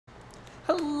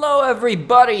Hello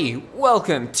everybody!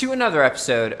 Welcome to another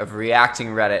episode of Reacting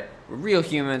Reddit, where real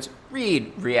humans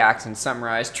read, react, and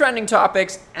summarize trending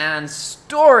topics and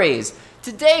stories.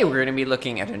 Today we're going to be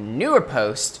looking at a newer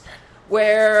post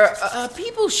where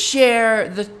people share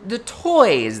the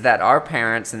toys that our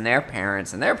parents and their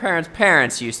parents and their parents'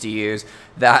 parents used to use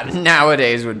that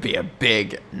nowadays would be a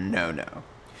big no-no.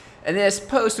 And this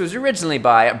post was originally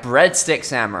by Breadstick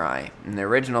Samurai, and the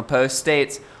original post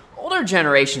states, "Older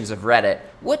generations of Reddit,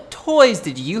 what toys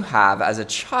did you have as a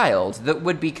child that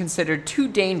would be considered too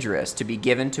dangerous to be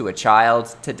given to a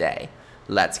child today?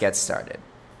 Let's get started."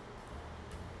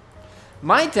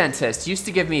 My dentist used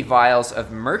to give me vials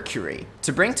of mercury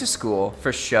to bring to school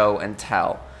for show and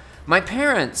tell. My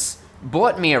parents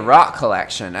bought me a rock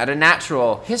collection at a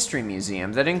natural history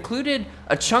museum that included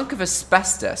a chunk of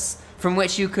asbestos from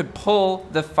which you could pull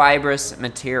the fibrous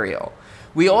material.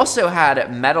 We also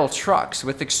had metal trucks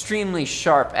with extremely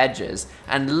sharp edges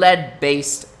and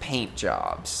lead-based paint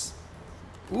jobs.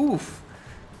 Oof,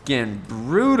 getting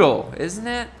brutal, isn't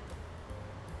it?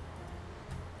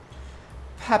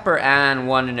 Pepper Ann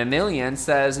 1 in a Million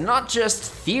says, "Not just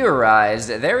theorized,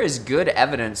 there is good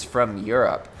evidence from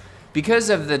Europe. Because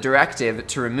of the directive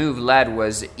to remove lead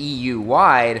was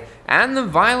EU-wide, and the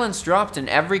violence dropped in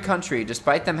every country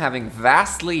despite them having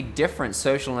vastly different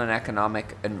social and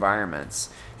economic environments.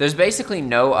 There's basically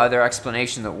no other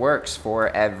explanation that works for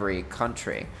every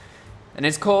country." And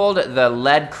it's called the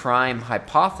lead crime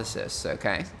hypothesis,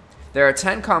 okay? There are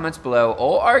 10 comments below,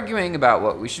 all arguing about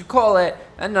what we should call it,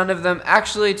 and none of them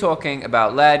actually talking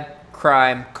about lead,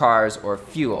 crime, cars, or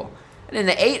fuel. And in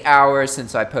the 8 hours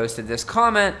since I posted this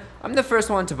comment, I'm the first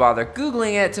one to bother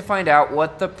Googling it to find out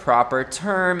what the proper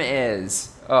term is.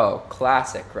 Oh,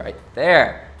 classic right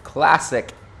there.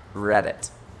 Classic Reddit.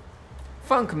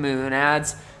 Funk Moon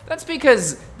adds, "That's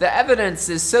because the evidence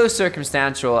is so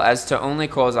circumstantial as to only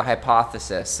cause a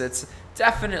hypothesis. It's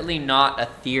definitely not a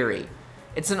theory.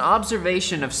 It's an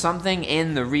observation of something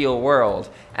in the real world,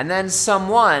 and then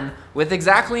someone with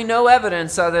exactly no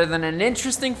evidence other than an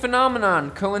interesting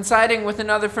phenomenon coinciding with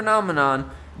another phenomenon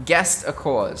guessed a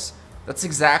cause." That's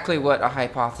exactly what a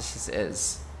hypothesis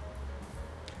is.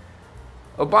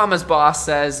 Obama's boss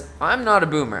says, "I'm not a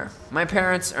boomer. My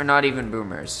parents are not even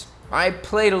boomers. I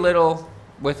played a little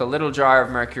with a little jar of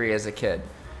mercury as a kid.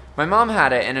 My mom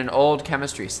had it in an old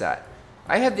chemistry set.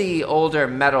 I had the older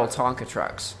metal Tonka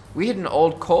trucks. We had an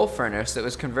old coal furnace that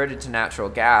was converted to natural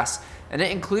gas, and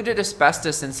it included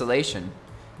asbestos insulation.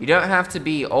 You don't have to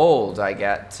be old, to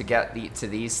get to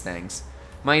these things.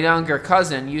 My younger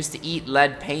cousin used to eat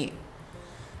lead paint."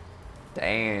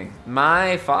 Dang.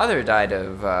 My father died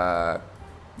of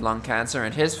lung cancer,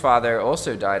 and his father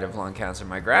also died of lung cancer,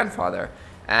 my grandfather,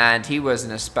 and he was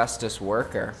an asbestos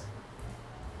worker.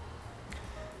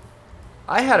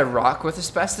 I had a rock with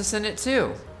asbestos in it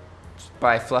too,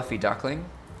 by Fluffy Duckling.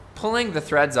 Pulling the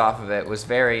threads off of it was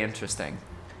very interesting.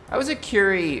 I was a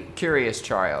curious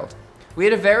child. We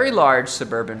had a very large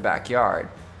suburban backyard.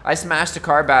 I smashed a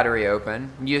car battery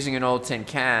open using an old tin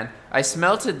can. I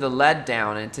smelted the lead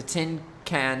down into tin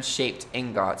can shaped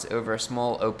ingots over a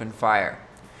small open fire.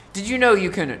 Did you know you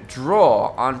can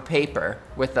draw on paper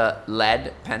with a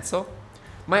lead pencil?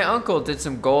 My uncle did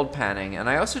some gold panning, and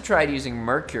I also tried using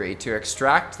mercury to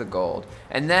extract the gold,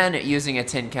 and then using a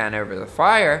tin can over the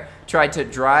fire, tried to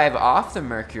drive off the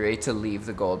mercury to leave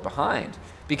the gold behind.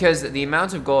 Because the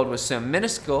amount of gold was so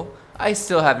minuscule, I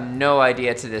still have no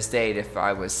idea to this date if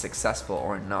I was successful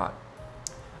or not.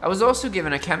 I was also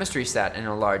given a chemistry set in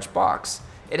a large box.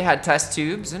 It had test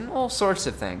tubes and all sorts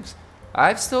of things.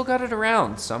 I've still got it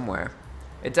around somewhere.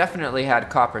 It definitely had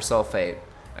copper sulfate.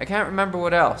 I can't remember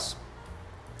what else.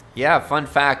 Yeah, fun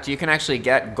fact, you can actually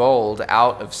get gold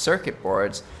out of circuit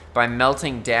boards by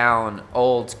melting down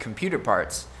old computer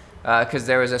parts. Because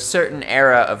there was a certain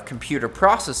era of computer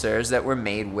processors that were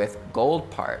made with gold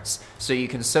parts. So you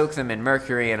can soak them in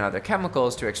mercury and other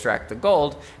chemicals to extract the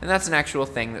gold, and that's an actual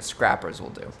thing that scrappers will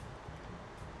do.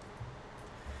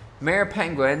 Mayor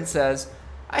Penguin says,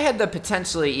 "I had the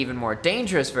potentially even more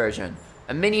dangerous version,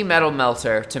 a mini metal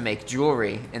melter to make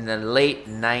jewelry in the late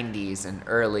 90s and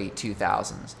early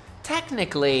 2000s.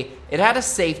 Technically, it had a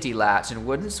safety latch and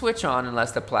wouldn't switch on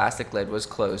unless the plastic lid was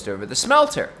closed over the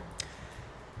smelter.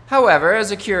 However,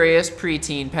 as a curious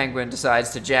preteen penguin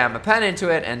decides to jam a pen into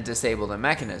it and disable the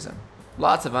mechanism.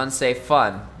 Lots of unsafe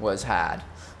fun was had."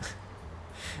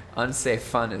 Unsafe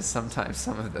fun is sometimes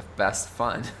some of the best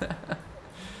fun.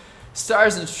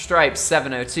 Stars and Stripes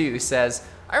 702 says,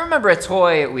 "I remember a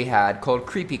toy we had called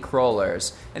Creepy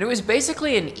Crawlers, and it was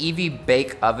basically an Eevee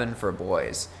bake oven for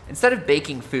boys. Instead of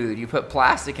baking food, you put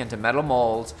plastic into metal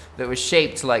molds that was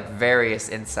shaped like various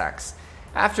insects.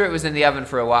 After it was in the oven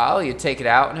for a while, you'd take it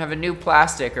out and have a new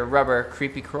plastic or rubber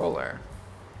creepy crawler.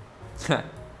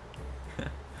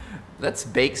 Let's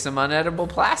bake some unedible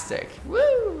plastic.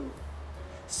 Woo!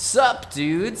 Sup,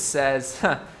 dude, says,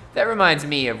 that reminds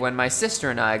me of when my sister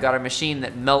and I got a machine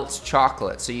that melts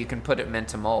chocolate so you can put it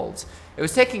into molds. It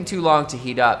was taking too long to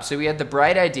heat up, so we had the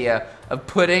bright idea of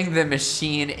putting the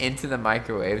machine into the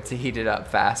microwave to heat it up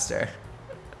faster.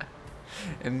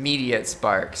 Immediate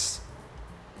sparks.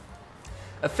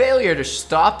 A failure to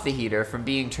stop the heater from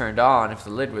being turned on if the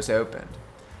lid was opened.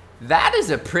 That is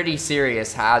a pretty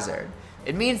serious hazard.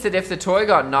 It means that if the toy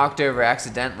got knocked over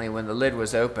accidentally when the lid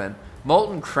was open,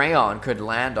 molten crayon could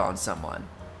land on someone.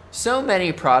 So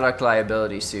many product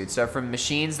liability suits are from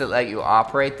machines that let you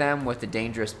operate them with the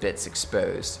dangerous bits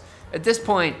exposed. At this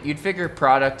point, you'd figure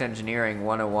product engineering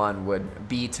 101 would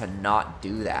be to not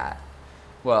do that.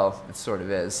 Well, it sort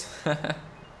of is.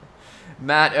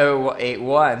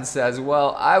 Matt081 says,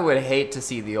 well, I would hate to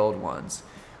see the old ones.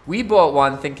 We bought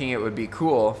one thinking it would be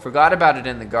cool, forgot about it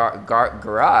in the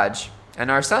garage,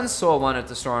 and our son saw one at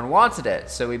the store and wanted it,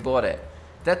 so we bought it.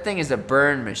 That thing is a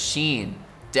burn machine.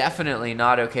 Definitely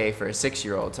not okay for a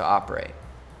 6-year-old to operate.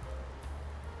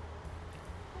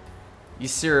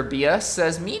 Yusirabia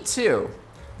says, me too.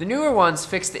 The newer ones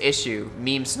fix the issue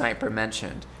Meme Sniper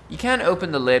mentioned. You can't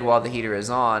open the lid while the heater is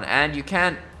on, and you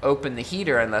can't open the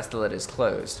heater unless the lid is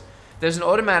closed. There's an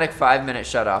automatic 5-minute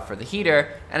shutoff for the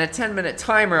heater, and a 10-minute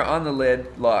timer on the lid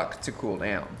lock to cool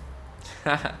down.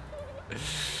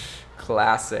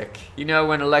 Classic. You know,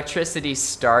 when electricity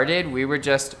started, we were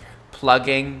just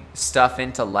plugging stuff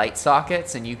into light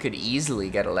sockets, and you could easily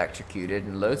get electrocuted,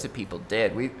 and loads of people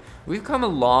did. We've come a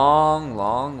long,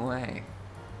 long way.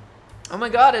 Oh my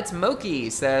god, it's Moki,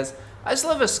 says, I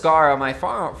still have a scar on my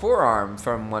forearm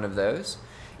from one of those.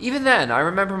 Even then, I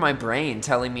remember my brain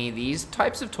telling me these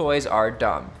types of toys are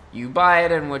dumb. You buy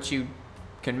it and what you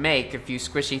can make a few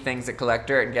squishy things that collect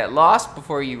dirt and get lost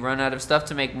before you run out of stuff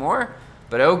to make more.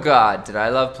 But oh god, did I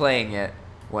love playing it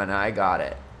when I got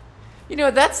it. You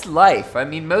know, that's life. I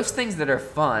mean, most things that are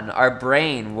fun, our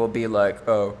brain will be like,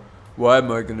 oh, why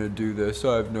am I going to do this?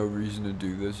 I have no reason to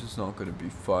do this. It's not going to be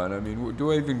fun. I mean,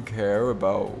 do I even care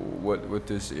about what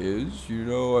this is? You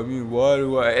know, I mean, why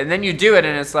do I? And then you do it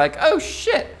and it's like, oh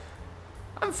shit,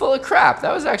 I'm full of crap.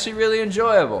 That was actually really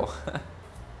enjoyable.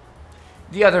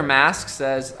 The other mask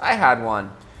says, I had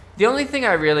one. The only thing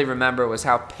I really remember was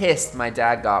how pissed my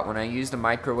dad got when I used a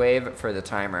microwave for the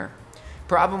timer.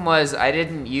 Problem was, I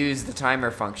didn't use the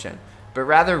timer function, but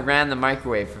rather ran the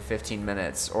microwave for 15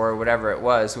 minutes, or whatever it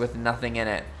was, with nothing in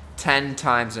it, 10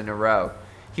 times in a row.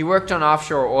 He worked on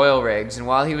offshore oil rigs, and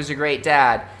while he was a great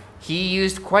dad, he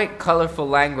used quite colorful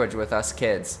language with us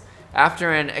kids.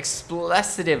 After an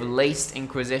expletive-laced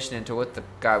inquisition into what the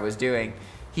guy was doing,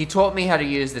 he taught me how to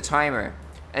use the timer,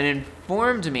 and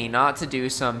informed me not to do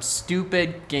some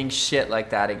stupid shit like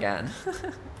that again.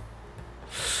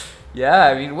 Yeah,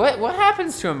 I mean, what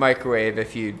happens to a microwave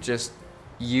if you just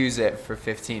use it for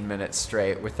 15 minutes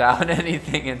straight without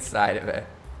anything inside of it?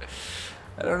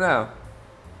 I don't know.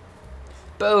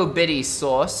 Bo Biddy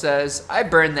Sauce says, I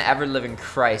burned the ever-living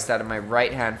Christ out of my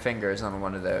right-hand fingers on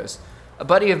one of those. A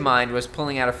buddy of mine was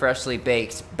pulling out a freshly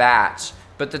baked batch,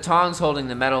 but the tongs holding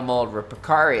the metal mold were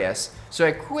precarious, so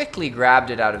I quickly grabbed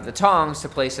it out of the tongs to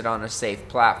place it on a safe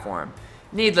platform.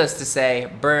 Needless to say,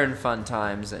 burn fun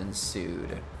times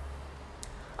ensued.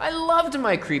 I loved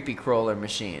my creepy crawler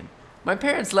machine. My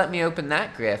parents let me open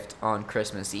that gift on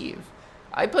Christmas Eve.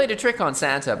 I played a trick on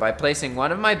Santa by placing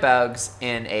one of my bugs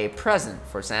in a present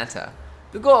for Santa.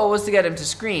 The goal was to get him to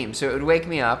scream so it would wake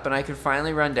me up and I could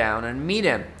finally run down and meet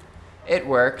him. It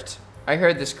worked. I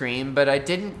heard the scream, but I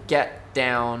didn't get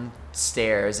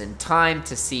downstairs in time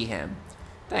to see him.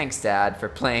 Thanks, Dad, for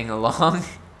playing along.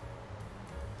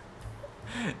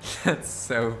 That's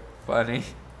so funny.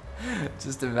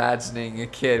 Just imagining a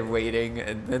kid waiting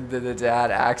and then the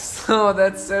dad acts, oh,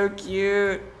 that's so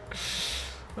cute.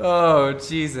 Oh,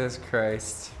 Jesus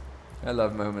Christ. I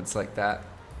love moments like that.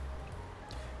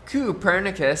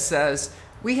 Copernicus says,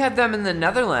 we had them in the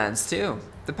Netherlands too.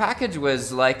 The package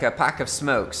was like a pack of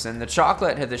smokes, and the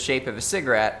chocolate had the shape of a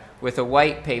cigarette with a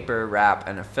white paper wrap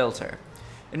and a filter.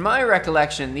 In my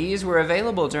recollection, these were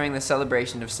available during the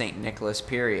celebration of St. Nicholas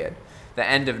period, the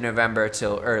end of November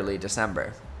till early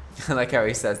December. I like how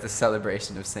he says the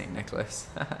celebration of St. Nicholas.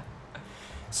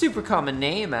 Super common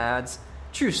name adds,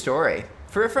 true story.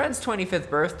 For a friend's 25th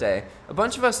birthday, a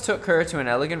bunch of us took her to an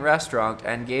elegant restaurant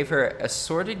and gave her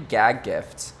assorted gag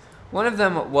gifts. One of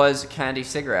them was candy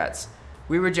cigarettes.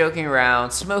 We were joking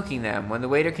around, smoking them, when the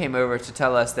waiter came over to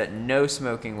tell us that no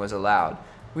smoking was allowed.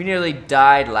 We nearly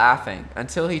died laughing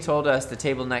until he told us the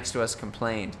table next to us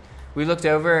complained. We looked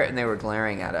over and they were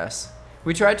glaring at us.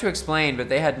 We tried to explain, but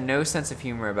they had no sense of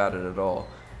humor about it at all.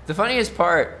 The funniest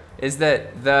part is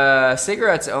that the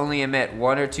cigarettes only emit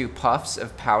 1 or 2 puffs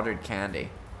of powdered candy.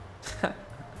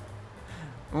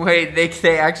 Wait,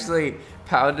 they actually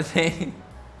powder they?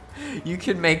 You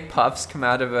can make puffs come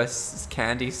out of a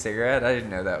candy cigarette? I didn't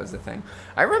know that was a thing.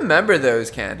 I remember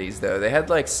those candies though. They had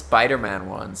like Spider-Man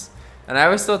ones. And I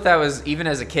always thought that was, even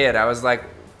as a kid, I was like,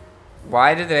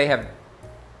 why do they have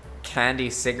candy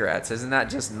cigarettes? Isn't that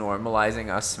just normalizing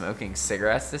us smoking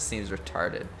cigarettes? This seems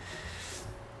retarded.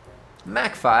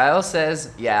 MacFile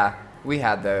says, yeah, we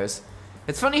had those.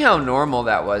 It's funny how normal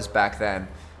that was back then.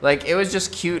 Like, it was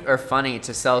just cute or funny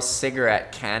to sell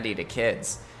cigarette candy to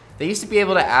kids. They used to be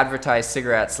able to advertise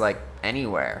cigarettes like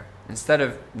anywhere, instead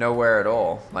of nowhere at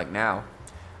all, like now.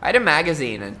 I had a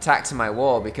magazine and tacked to my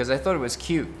wall because I thought it was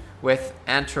cute, with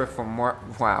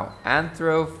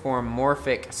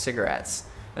anthropomorphic cigarettes.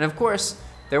 And of course,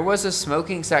 there was a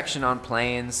smoking section on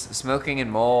planes, smoking in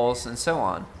malls, and so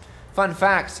on. Fun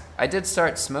fact, I did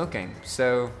start smoking,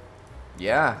 so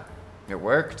yeah, it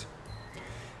worked.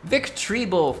 Vic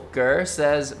Treebulker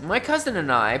says, my cousin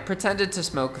and I pretended to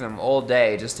smoke them all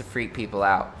day just to freak people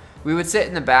out. We would sit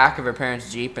in the back of our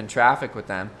parents' Jeep in traffic with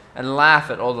them and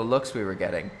laugh at all the looks we were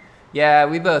getting. Yeah,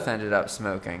 we both ended up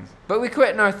smoking, but we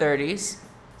quit in our 30s.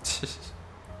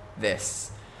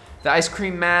 This. The ice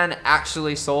cream man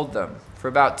actually sold them for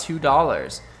about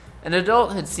 $2. An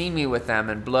adult had seen me with them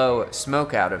and blow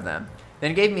smoke out of them,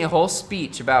 then gave me a whole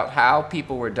speech about how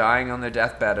people were dying on their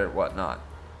deathbed or whatnot.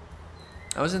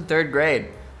 I was in 3rd grade.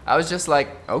 I was just like,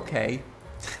 okay.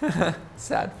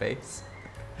 Sad face.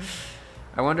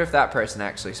 I wonder if that person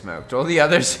actually smoked. All the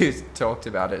others who talked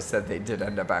about it said they did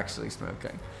end up actually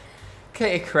smoking.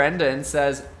 Kay Crendon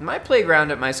says, my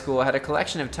playground at my school had a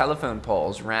collection of telephone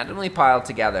poles randomly piled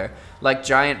together like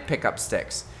giant pickup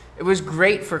sticks. It was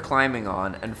great for climbing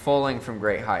on and falling from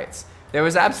great heights. There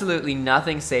was absolutely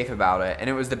nothing safe about it, and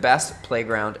it was the best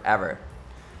playground ever.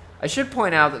 I should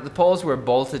point out that the poles were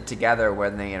bolted together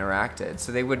when they interacted,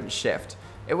 so they wouldn't shift.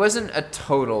 It wasn't a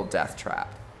total death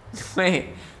trap. Wait,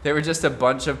 there were just a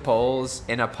bunch of poles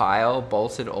in a pile,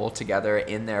 bolted all together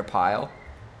in their pile?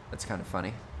 That's kind of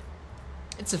funny.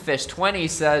 It's a Fish 20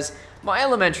 says, my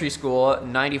elementary school,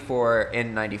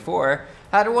 94,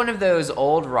 had one of those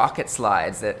old rocket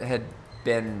slides that had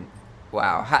been,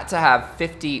 had to have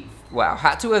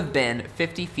been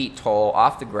 50 feet tall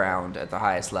off the ground at the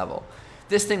highest level.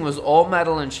 This thing was all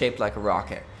metal and shaped like a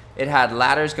rocket. It had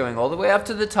ladders going all the way up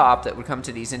to the top that would come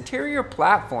to these interior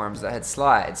platforms that had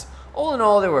slides. All in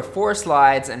all, there were 4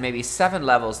 slides and maybe 7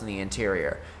 levels in the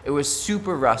interior. It was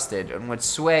super rusted and would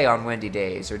sway on windy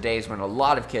days or days when a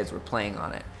lot of kids were playing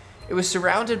on it. It was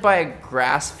surrounded by a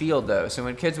grass field though, so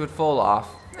when kids would fall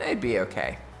off, they'd be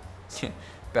okay.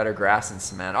 Better grass than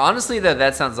cement. Honestly though,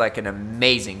 that sounds like an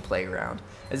amazing playground.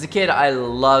 As a kid, I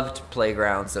loved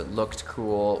playgrounds that looked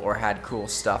cool or had cool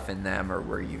stuff in them or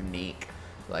were unique.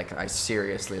 Like, I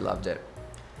seriously loved it.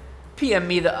 PM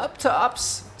Me the Up to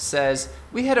Ups says,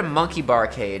 we had a monkey bar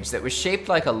cage that was shaped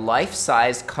like a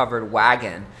life-size covered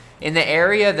wagon in the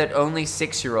area that only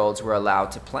 6-year-olds were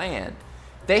allowed to play in.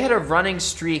 They had a running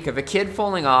streak of a kid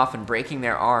falling off and breaking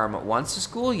their arm once a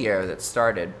school year that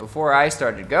started before I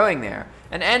started going there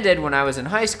and ended when I was in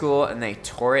high school and they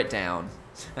tore it down.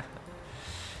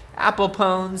 Apple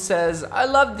Pone says, I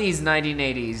love these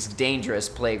 1980s dangerous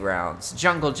playgrounds,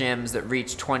 jungle gyms that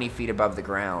reach 20 feet above the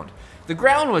ground. The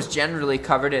ground was generally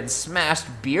covered in smashed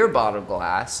beer bottle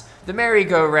glass. The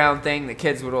merry-go-round thing that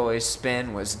kids would always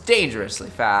spin was dangerously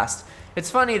fast.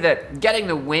 It's funny that getting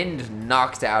the wind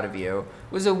knocked out of you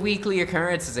was a weekly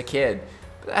occurrence as a kid,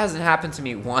 but that hasn't happened to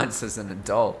me once as an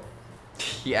adult.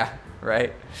 Yeah,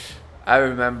 right? I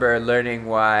remember learning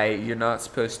why you're not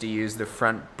supposed to use the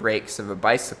front brakes of a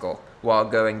bicycle while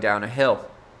going down a hill,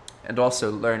 and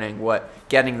also learning what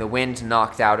getting the wind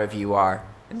knocked out of you are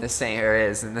in the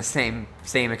same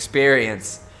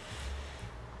experience.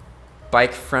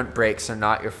 Bike front brakes are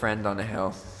not your friend on a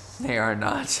hill. They are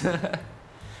not.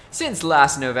 Since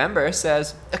last November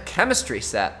says a chemistry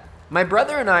set. My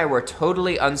brother and I were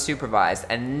totally unsupervised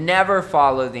and never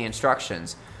followed the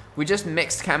instructions. We just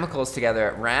mixed chemicals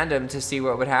together at random to see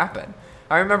what would happen.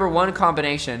 I remember one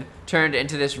combination turned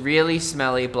into this really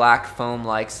smelly black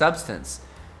foam-like substance.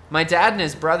 My dad and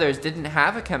his brothers didn't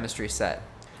have a chemistry set,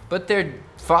 but their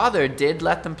father did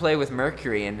let them play with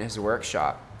mercury in his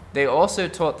workshop. They also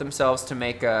taught themselves to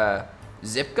make a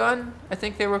zip gun, I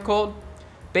think they were called.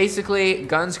 Basically,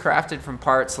 guns crafted from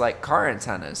parts like car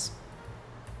antennas.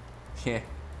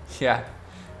 Yeah,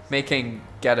 making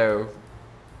ghetto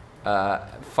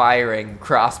firing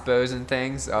crossbows and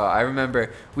things. Oh, I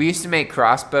remember we used to make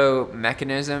crossbow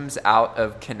mechanisms out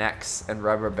of Kinects and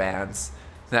rubber bands.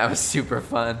 That was super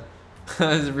fun. It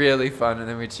was really fun, and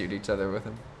then we'd shoot each other with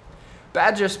them.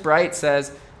 Badger Sprite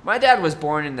says, my dad was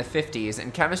born in the 50s,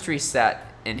 and chemistry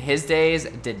set in his days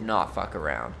did not fuck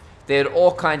around. They had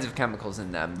all kinds of chemicals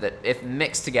in them that, if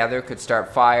mixed together, could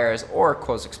start fires or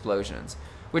cause explosions,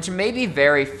 which may be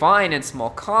very fine in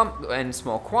small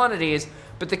quantities,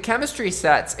 but the chemistry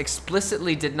sets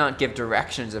explicitly did not give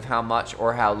directions of how much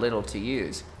or how little to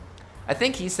use. I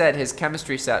think he said his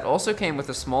chemistry set also came with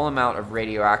a small amount of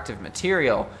radioactive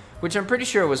material, which I'm pretty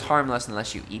sure was harmless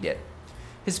unless you eat it.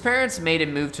 His parents made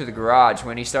him move to the garage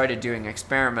when he started doing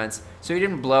experiments, so he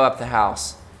didn't blow up the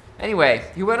house. Anyway,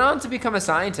 he went on to become a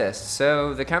scientist,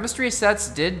 so the chemistry sets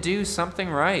did do something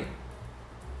right.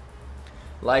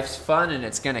 Life's fun and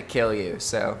it's gonna kill you,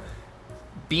 so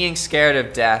being scared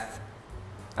of death,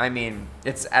 I mean,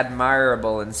 it's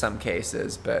admirable in some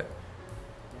cases, but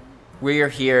we are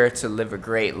here to live a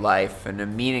great life and a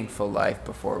meaningful life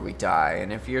before we die.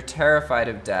 And if you're terrified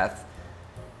of death,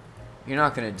 you're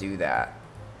not gonna do that.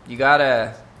 You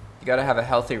gotta have a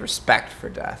healthy respect for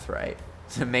death, right?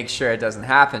 To make sure it doesn't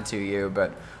happen to you,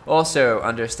 but also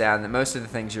understand that most of the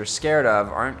things you're scared of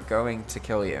aren't going to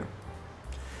kill you.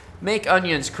 Make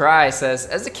Onions Cry says,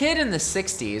 as a kid in the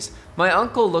 60s, my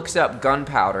uncle looks up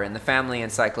gunpowder in the family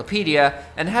encyclopedia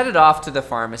and headed off to the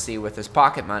pharmacy with his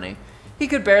pocket money. He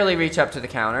could barely reach up to the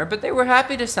counter, but they were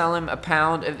happy to sell him a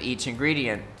pound of each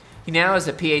ingredient. He now has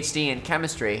a PhD in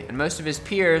chemistry, and most of his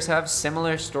peers have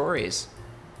similar stories.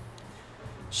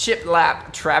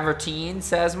 Shiplap Travertine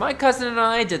says, my cousin and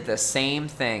I did the same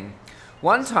thing.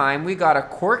 One time we got a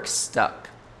cork stuck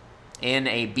in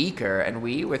a beaker, and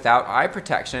we, without eye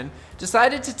protection,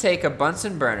 decided to take a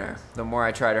Bunsen burner. The more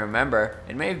I try to remember,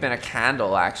 it may have been a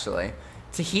candle actually,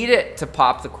 to heat it to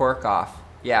pop the cork off.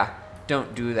 Yeah,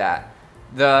 don't do that.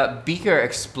 The beaker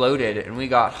exploded and we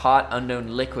got hot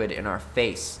unknown liquid in our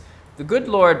face. The good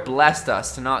Lord blessed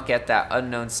us to not get that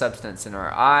unknown substance in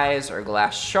our eyes or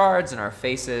glass shards in our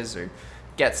faces or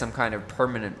get some kind of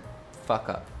permanent fuck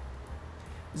up.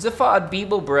 Zafad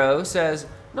Beeblebro says,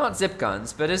 not zip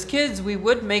guns, but as kids we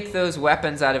would make those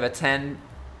weapons out of a 10-inch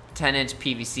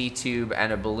PVC tube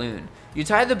and a balloon. You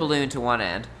tie the balloon to one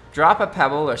end, drop a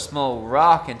pebble or small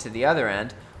rock into the other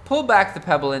end, pull back the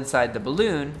pebble inside the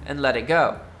balloon, and let it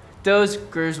go. Those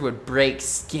screws would break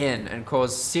skin and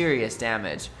cause serious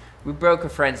damage. We broke a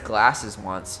friend's glasses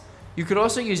once. You could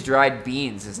also use dried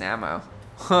beans as ammo.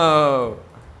 Oh,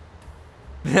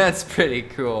 that's pretty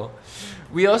cool.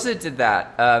 We also did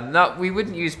that. We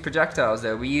wouldn't use projectiles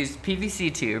though. We used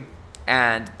PVC tube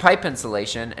and pipe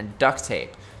insulation and duct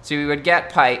tape. So we would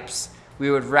get pipes,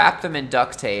 we would wrap them in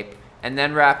duct tape, and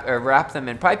then wrap them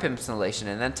in pipe insulation,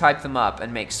 and then type them up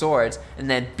and make swords, and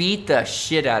then beat the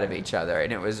shit out of each other,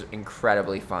 and it was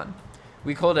incredibly fun.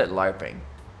 We called it LARPing,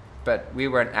 but we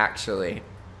weren't actually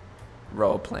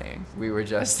role-playing. We were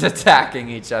just attacking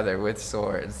each other with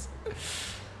swords.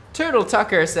 Turtle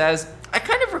Tucker says, I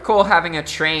kind of recall having a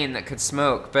train that could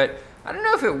smoke, but I don't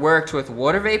know if it worked with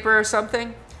water vapor or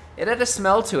something. It had a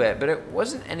smell to it, but it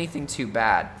wasn't anything too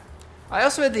bad. I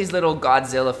also had these little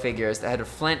Godzilla figures that had a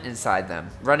flint inside them.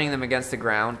 Running them against the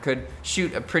ground could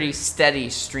shoot a pretty steady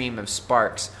stream of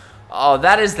sparks. Oh,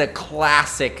 that is the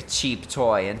classic cheap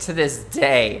toy, and to this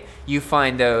day, you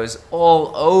find those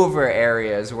all over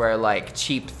areas where, like,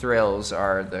 cheap thrills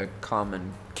are the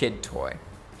common kid toy.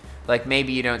 Like,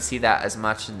 maybe you don't see that as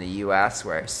much in the US,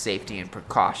 where safety and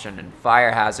precaution and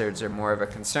fire hazards are more of a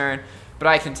concern, but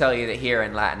I can tell you that here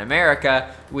in Latin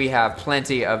America, we have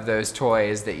plenty of those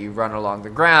toys that you run along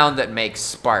the ground that make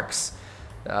sparks.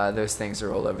 Those things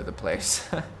are all over the place.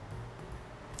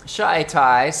 Shy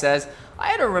Tai says, I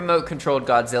had a remote-controlled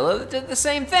Godzilla that did the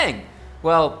same thing.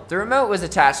 Well, the remote was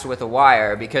attached with a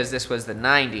wire because this was the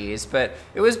 90s, but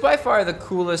it was by far the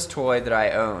coolest toy that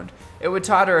I owned. It would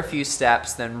totter a few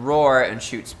steps, then roar and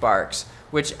shoot sparks,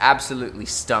 which absolutely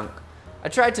stunk. I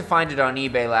tried to find it on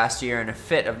eBay last year in a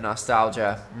fit of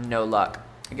nostalgia. No luck.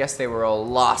 I guess they were all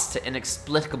lost to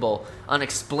inexplicable,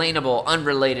 unexplainable,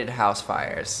 unrelated house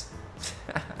fires.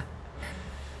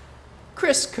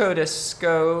 Chris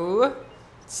Codisco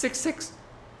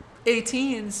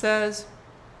 6618 says,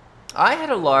 I had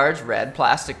a large red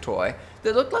plastic toy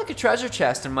that looked like a treasure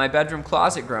chest in my bedroom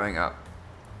closet growing up.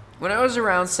 When I was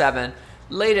around 7,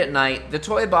 late at night, the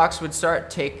toy box would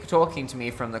start talking to me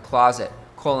from the closet,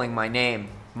 calling my name,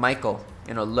 Michael,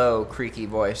 in a low, creaky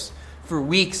voice. For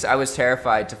weeks, I was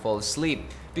terrified to fall asleep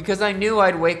because I knew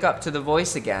I'd wake up to the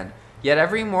voice again. Yet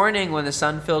every morning when the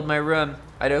sun filled my room,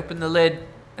 I'd open the lid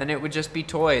and it would just be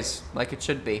toys, like it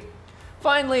should be.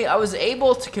 Finally, I was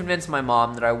able to convince my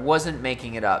mom that I wasn't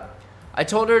making it up. I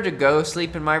told her to go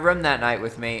sleep in my room that night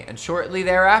with me, and shortly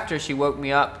thereafter she woke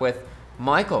me up with,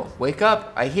 "Michael, wake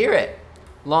up, I hear it."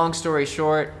 Long story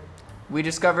short, we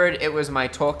discovered it was my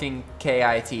talking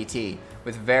KITT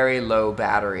with very low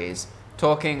batteries,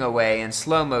 talking away in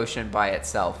slow motion by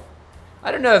itself.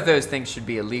 I don't know if those things should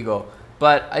be illegal,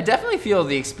 but I definitely feel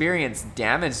the experience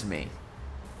damaged me.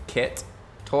 Kit?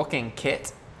 Talking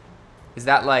kit? Is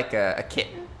that like a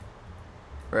kitten?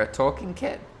 Or a talking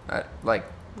kit? Like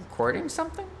recording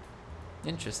something?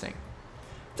 Interesting.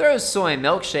 Throws Soy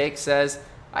Milkshake says,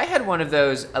 I had one of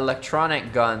those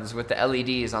electronic guns with the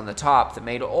LEDs on the top that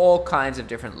made all kinds of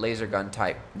different laser gun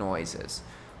type noises.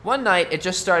 One night, it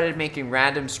just started making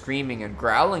random screaming and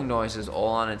growling noises all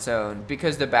on its own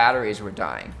because the batteries were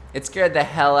dying. It scared the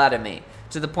hell out of me,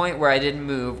 to the point where I didn't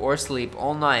move or sleep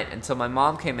all night until my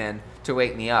mom came in to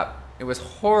wake me up. It was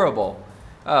horrible.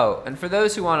 Oh, and for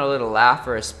those who want a little laugh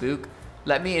or a spook,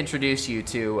 let me introduce you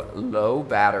to low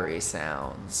battery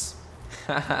sounds.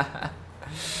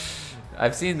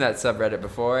 I've seen that subreddit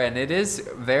before, and it is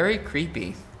very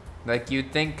creepy. Like,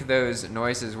 you'd think those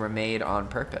noises were made on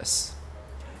purpose.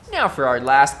 Now for our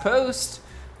last post.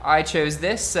 I chose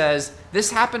this, says,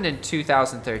 this happened in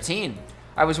 2013.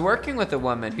 I was working with a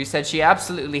woman who said she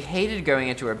absolutely hated going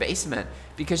into her basement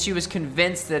because she was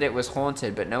convinced that it was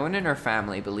haunted, but no one in her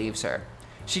family believes her.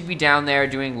 She'd be down there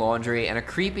doing laundry, and a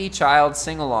creepy child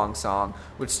sing-along song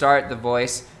would start the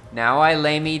voice, "Now I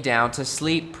lay me down to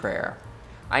sleep" prayer.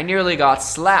 I nearly got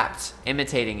slapped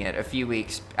imitating it a few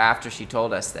weeks after she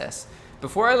told us this.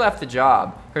 Before I left the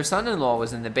job, her son-in-law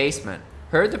was in the basement,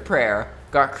 heard the prayer,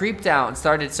 got creeped out and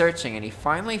started searching, and he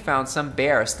finally found some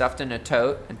bear stuffed in a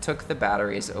tote and took the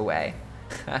batteries away.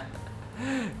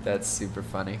 That's super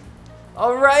funny.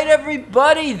 Alright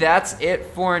everybody, that's it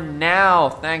for now.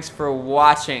 Thanks for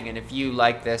watching, and if you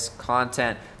like this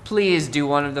content, please do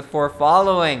one of the 4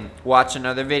 following. Watch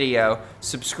another video,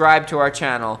 subscribe to our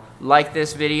channel, like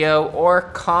this video, or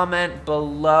comment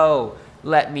below.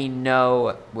 Let me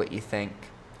know what you think.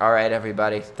 Alright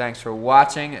everybody, thanks for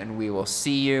watching, and we will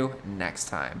see you next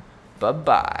time.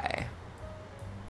 Bye-bye.